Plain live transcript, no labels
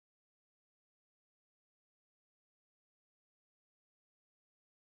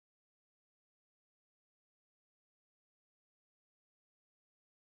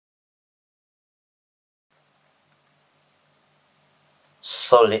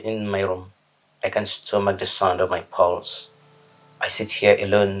solely in my room. I can stomach the sound of my pulse. I sit here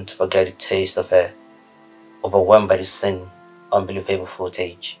alone to forget the taste of air, overwhelmed by the scene, unbelievable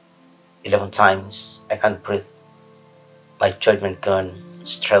footage. 11 times, I can't breathe. My judgment gone,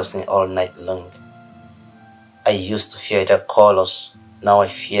 stressing all night long. I used to fear the colors, now I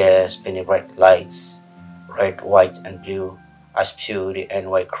fear spinning bright lights, red, white, and blue. I spew the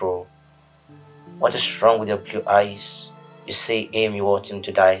NY crew. What is wrong with your blue eyes? You say aim you want him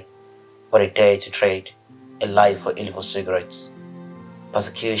to die, but a day to trade, a life for illegal cigarettes.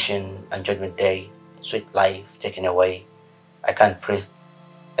 Persecution and judgment day, sweet life taken away. I can't breathe,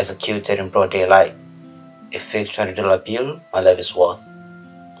 executed in broad daylight. A fake $20 bill, my life is worth.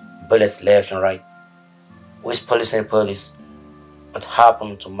 Bullets left and right. Who is policing the police? What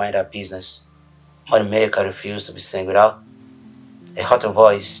happened to mind our business? Moneymaker refused to be singled out. A hotter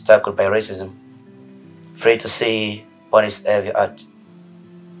voice tackled by racism. Free to see punished heavy heart.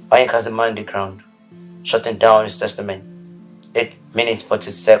 Oinkers demand the ground, shutting down his testament. 8 minutes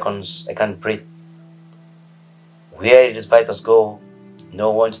 40 seconds, I can't breathe. Where did his vitals go?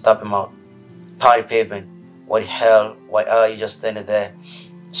 No one to tap him out. Pound the pavement. What the hell? Why are you just standing there?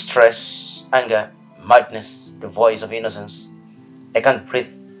 Stress, anger, madness, the voice of innocence. I can't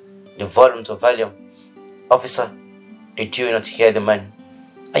breathe. The volume to volume. Officer, did you not hear the man?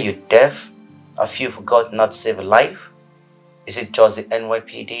 Are you deaf? Have you forgotten not to save a life? Is it just the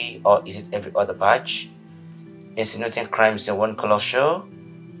NYPD or is it every other badge? Insinuating crimes in one color show?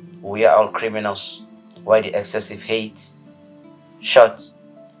 We are all criminals. Why the excessive hate? Shot,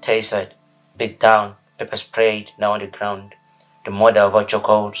 tasered, beat down, pepper sprayed, now on the ground. The mother of our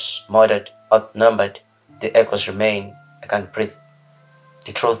chokeholds, murdered, outnumbered. The echoes remain. I can't breathe.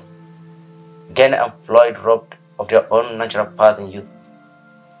 The truth. Garner and Floyd robbed of their own natural path in youth.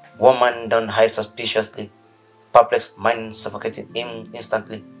 Woman don't hide suspiciously. Perplexed mind suffocating him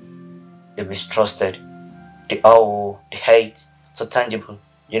instantly. The mistrusted. The awe, the hate, so tangible.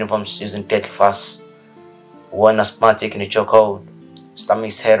 Uniforms using deadly fast. One asthmatic in the chokehold, slamming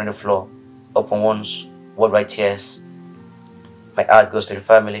his head on the floor. Open wounds, worldwide tears. My heart goes to the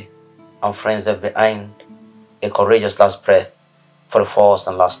family and friends left behind. A courageous last breath for the first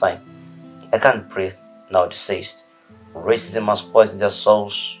and last time. I can't breathe, now deceased. Racism has poisoned their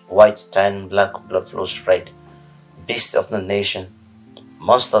souls. White, tan, black, blood flows red. Beasts of the nation.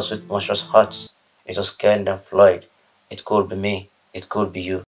 Monsters with monstrous hearts. It was Garner and Floyd. It could be me. It could be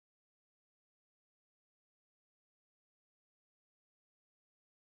you.